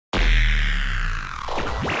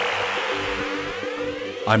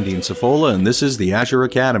I'm Dean Cifola, and this is the Azure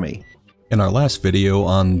Academy. In our last video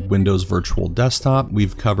on Windows Virtual Desktop,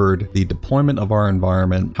 we've covered the deployment of our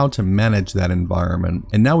environment, how to manage that environment,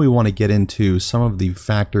 and now we want to get into some of the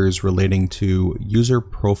factors relating to user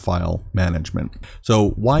profile management.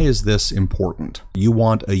 So why is this important? You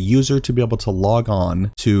want a user to be able to log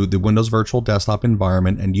on to the Windows Virtual Desktop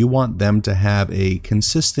environment, and you want them to have a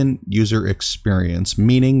consistent user experience,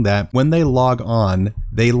 meaning that when they log on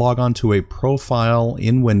to a profile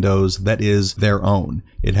in Windows that is their own.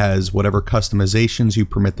 It has whatever customizations you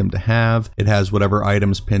permit them to have. It has whatever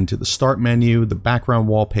items pinned to the start menu, the background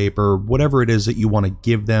wallpaper, whatever it is that you want to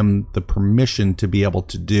give them the permission to be able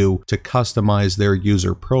to do to customize their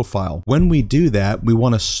user profile. When we do that, we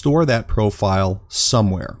want to store that profile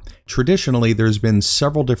somewhere. Traditionally, there's been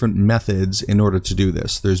several different methods in order to do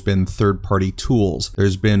this. There's been third-party tools.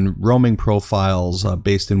 There's been roaming profiles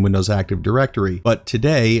based in Windows Active Directory. But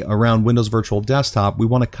today, around Windows Virtual Desktop, we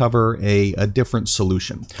want to cover a different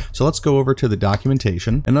solution. So let's go over to the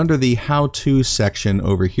documentation. And under the how-to section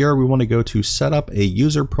over here, we want to go to set up a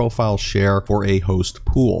user profile share for a host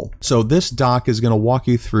pool. So this doc is going to walk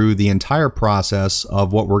you through the entire process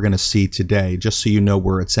of what we're going to see today, just so you know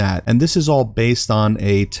where it's at. And this is all based on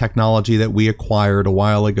a technology that we acquired a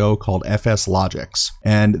while ago called FSLogix.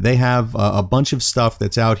 And they have a bunch of stuff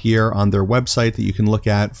that's out here on their website that you can look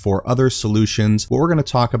at for other solutions. What we're going to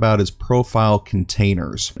talk about is profile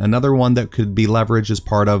containers. Another one that could be leveraged as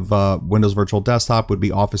part of Windows Virtual Desktop would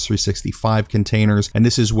be Office 365 containers. And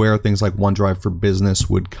this is where things like OneDrive for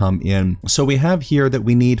Business would come in. So we have here that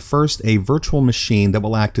we need first a virtual machine that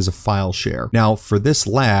will act as a file share. Now for this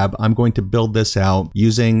lab, I'm going to build this out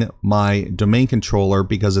using my domain controller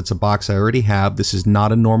because it's a box I already have. This is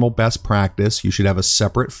not a normal best practice. You should have a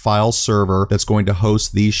separate file server that's going to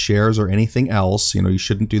host these shares or anything else. You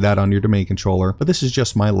shouldn't do that on your domain controller, but this is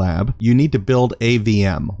just my lab. You need to build a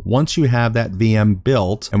VM. Once you have that VM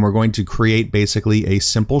built, and we're going to create basically a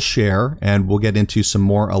simple share, and we'll get into some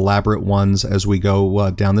more elaborate ones as we go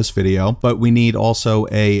down this video, but we need also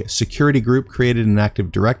a security group created in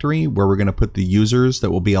Active Directory where we're going to put the users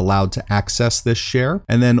that will be allowed to access this share.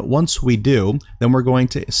 And then once we do, then we're going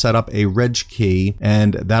to set up a Reg Key,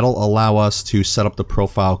 and that'll allow us to set up the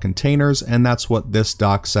profile containers, and that's what this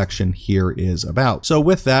doc section here is about. So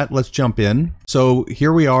with that, let's jump in. So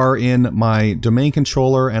here we are in my domain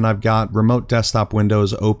controller, and I've got remote desktop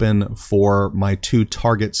windows open for my two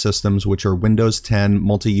target systems, which are Windows 10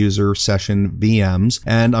 multi-user session VMs.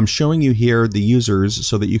 And I'm showing you here the users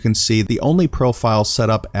so that you can see the only profile set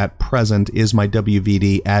up at present is my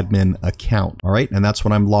WVD admin account. All right, and that's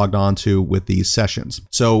what I'm logged on to with these sessions.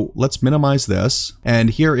 So let's minimize this. And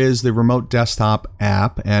here is the remote desktop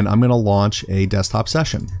app, and I'm going to launch a desktop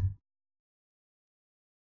session.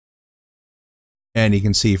 And you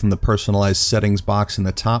can see from the personalized settings box in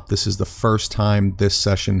the top, this is the first time this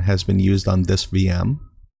session has been used on this VM.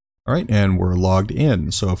 All right, and we're logged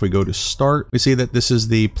in. So if we go to start, we see that this is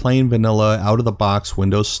the plain vanilla out of the box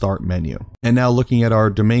Windows Start menu. And now looking at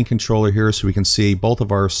our domain controller here, so we can see both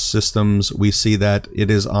of our systems, we see that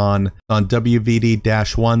it is on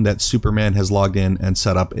WVD-1 that Superman has logged in and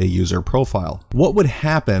set up a user profile. What would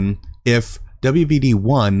happen if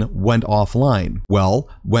WVD-1 went offline? Well,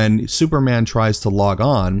 when Superman tries to log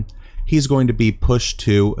on, he's going to be pushed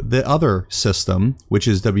to the other system, which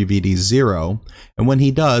is WVD-0. And when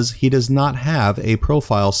he does not have a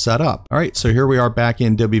profile set up. All right, so here we are back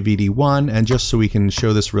in WVD-1. And just so we can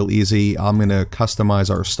show this real easy, I'm going to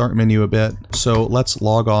customize our start menu a bit. So let's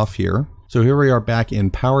log off here. So here we are back in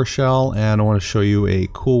PowerShell, and I want to show you a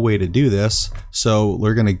cool way to do this. So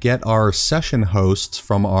we're going to get our session hosts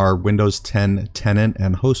from our Windows 10 tenant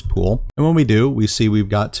and host pool. And when we do, we see we've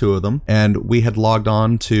got two of them, and we had logged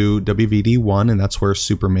on to WVD-1, and that's where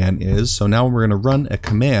Superman is. So now we're going to run a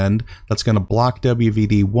command that's going to block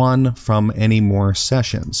WVD-1 from any more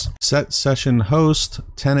sessions. Set session host,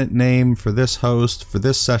 tenant name for this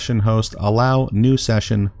session host, allow new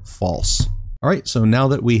session false. All right, so now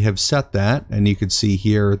that we have set that, and you can see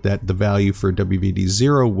here that the value for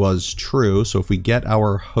WVD0 was true. So if we get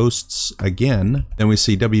our hosts again, then we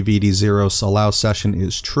see WVD0 allow session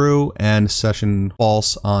is true and session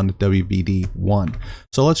false on WVD1.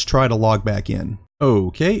 So let's try to log back in.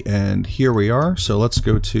 Okay, and here we are. So let's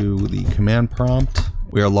go to the command prompt.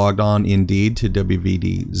 We are logged on indeed to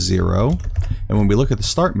WVD0. And when we look at the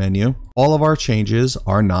start menu, all of our changes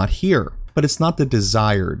are not here. But it's not the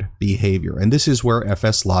desired behavior. And this is where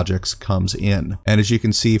FSLogix comes in. And as you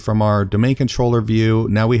can see from our domain controller view,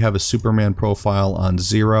 now we have a Superman profile on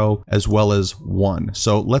 0 as well as 1.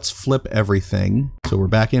 So let's flip everything. So we're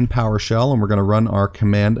back in PowerShell and we're going to run our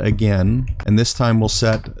command again. And this time we'll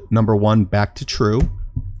set number 1 back to true.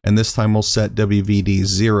 and this time we'll set WVD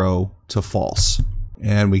 0 to false.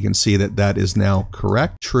 And we can see that that is now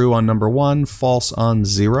correct. True on number 1, false on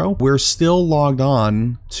 0. We're still logged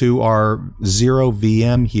on to our 0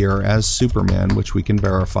 VM here as Superman, which we can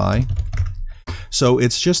verify. So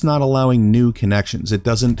it's just not allowing new connections. It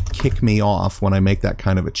doesn't kick me off when I make that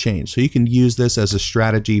kind of a change. So you can use this as a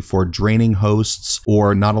strategy for draining hosts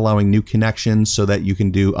or not allowing new connections so that you can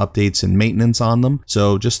do updates and maintenance on them.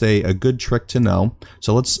 So just a good trick to know.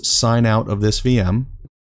 So let's sign out of this VM.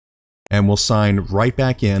 And we'll sign right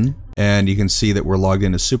back in, and you can see that we're logged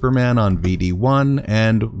into Superman on VD1,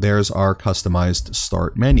 and there's our customized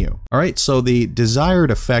start menu. All right, so the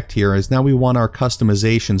desired effect here is now we want our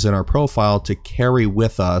customizations in our profile to carry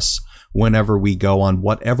with us whenever we go on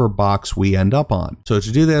whatever box we end up on. So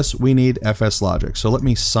to do this, we need FSLogix. So let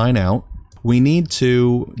me sign out. We need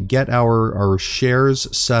to get our shares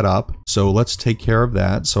set up. So let's take care of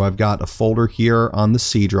that. So I've got a folder here on the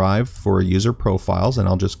C drive for user profiles, and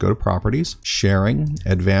I'll just go to properties, sharing,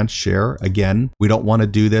 advanced share. Again, we don't want to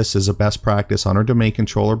do this as a best practice on our domain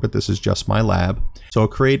controller, but this is just my lab. So I'll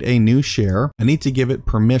create a new share. I need to give it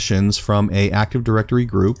permissions from a Active Directory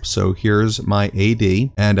group. So here's my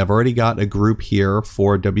AD, and I've already got a group here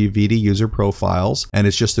for WVD user profiles, and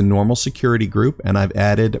it's just a normal security group, and I've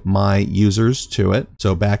added my users to it.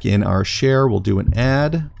 So back in our share, we'll do an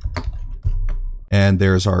add, and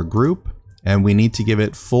there's our group, and we need to give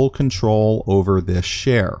it full control over this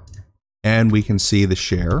share. And we can see the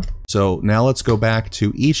share. So now let's go back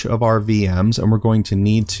to each of our VMs, and we're going to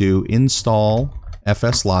need to install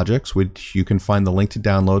FSLogix, which you can find the link to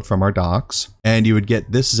download from our docs. And you would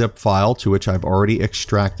get this zip file, to which I've already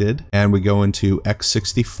extracted. And we go into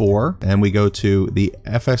x64, and we go to the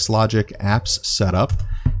FSLogix apps setup,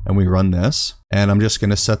 and we run this. And I'm just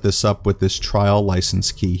going to set this up with this trial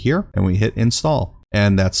license key here, and we hit install.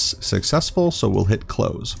 And that's successful, so we'll hit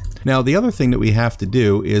close. Now, the other thing that we have to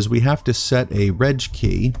do is we have to set a reg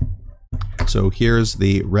key. So here's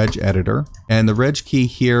the reg editor, and the reg key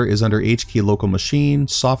here is under HKey local machine,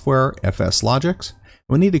 software, FSLogix.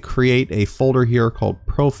 We need to create a folder here called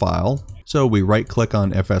profile. So we right click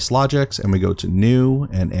on FSLogix and we go to new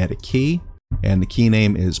and add a key, and the key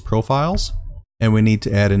name is profiles. And we need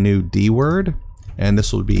to add a new D word, and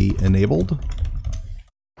this will be enabled.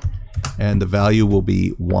 And the value will be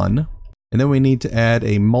 1. And then we need to add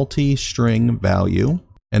a multi-string value,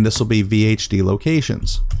 and this will be VHD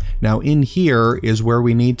locations. Now in here is where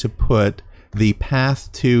we need to put the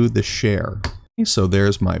path to the share. Okay, so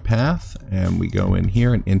there's my path, and we go in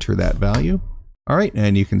here and enter that value. All right,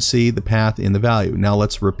 and you can see the path in the value. Now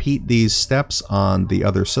let's repeat these steps on the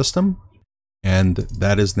other system, and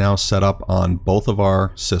that is now set up on both of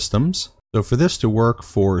our systems. So for this to work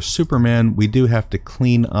for Superman, we do have to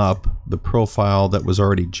clean up the profile that was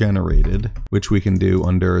already generated, which we can do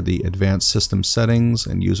under the advanced system settings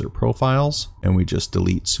and user profiles. And we just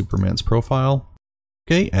delete Superman's profile.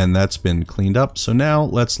 Okay, and that's been cleaned up. So now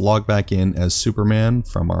let's log back in as Superman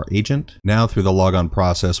from our agent. Now through the logon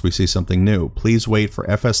process, we see something new. Please wait for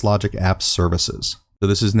FSLogix Apps Services. So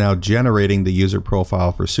this is now generating the user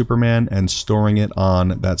profile for Superman and storing it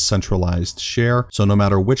on that centralized share. So no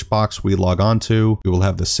matter which box we log on to, we will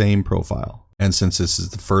have the same profile. And since this is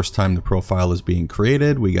the first time the profile is being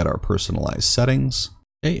created, we get our personalized settings.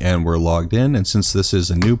 Okay, and we're logged in. And since this is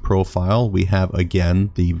a new profile, we have again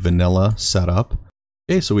the vanilla setup.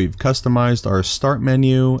 Okay, so we've customized our start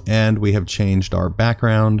menu and we have changed our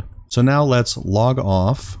background. So now let's log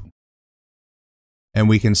off. And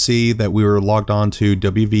we can see that we were logged on to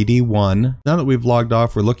WVD1. Now that we've logged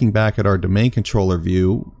off, we're looking back at our domain controller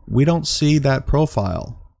view. We don't see that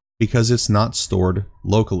profile because it's not stored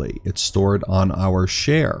locally. It's stored on our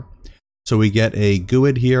share. So we get a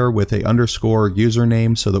GUID here with a underscore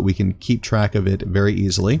username so that we can keep track of it very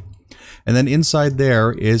easily. And then inside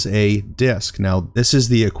there is a disk. Now this is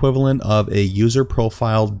the equivalent of a user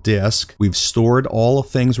profile disk. We've stored all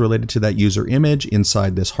things related to that user image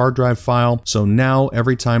inside this hard drive file. So now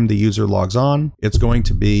every time the user logs on, it's going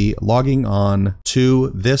to be logging on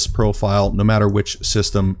to this profile no matter which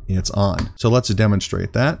system it's on. So let's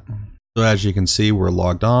demonstrate that. So as you can see, we're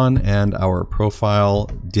logged on and our profile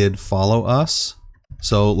did follow us.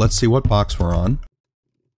 So let's see what box we're on.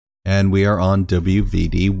 And we are on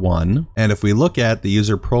WVD1. And if we look at the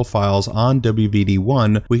user profiles on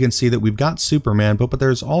WVD1, we can see that we've got Superman, but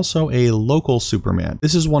there's also a local Superman.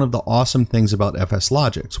 This is one of the awesome things about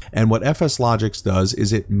FSLogix. And what FSLogix does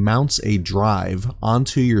is it mounts a drive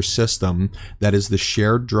onto your system that is the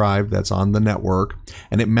shared drive that's on the network,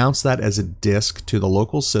 and it mounts that as a disk to the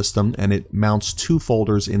local system, and it mounts 2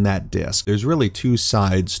 folders in that disk. There's really 2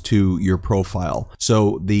 sides to your profile.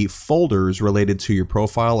 So the folders related to your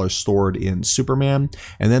profile are stored in Superman,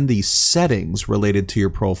 and then the settings related to your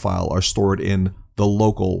profile are stored in the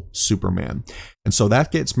local Superman. And so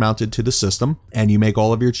that gets mounted to the system, and you make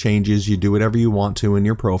all of your changes, you do whatever you want to in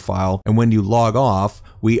your profile, and when you log off,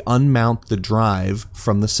 we unmount the drive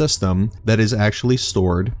from the system that is actually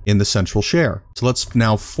stored in the central share. So let's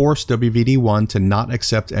now force WVD1 to not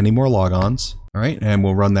accept any more logons. All right, and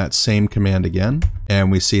we'll run that same command again, and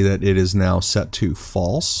we see that it is now set to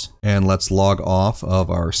false. And let's log off of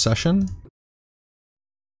our session,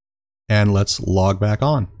 and let's log back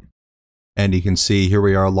on. And you can see here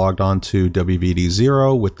we are logged on to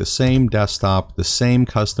WVD0 with the same desktop, the same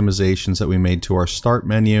customizations that we made to our start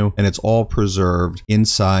menu, and it's all preserved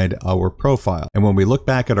inside our profile. And when we look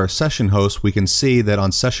back at our session host, we can see that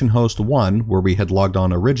on session host 1, where we had logged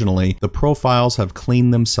on originally, the profiles have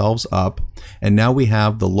cleaned themselves up, and now we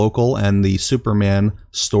have the local and the Superman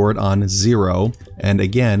stored on 0, and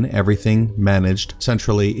again, everything managed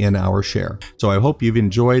centrally in our share. So I hope you've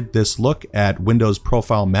enjoyed this look at Windows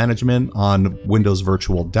Profile Management on Windows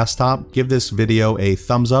Virtual Desktop. Give this video a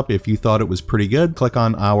thumbs up if you thought it was pretty good. Click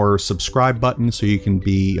on our subscribe button so you can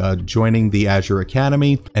be joining the Azure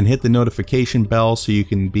Academy, and hit the notification bell so you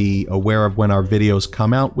can be aware of when our videos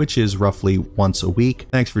come out, which is roughly once a week.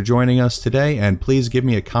 Thanks for joining us today, and please give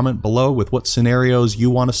me a comment below with what scenarios you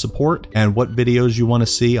want to support and what videos you want to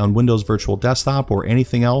see on Windows Virtual Desktop or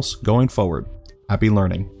anything else going forward. Happy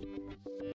learning.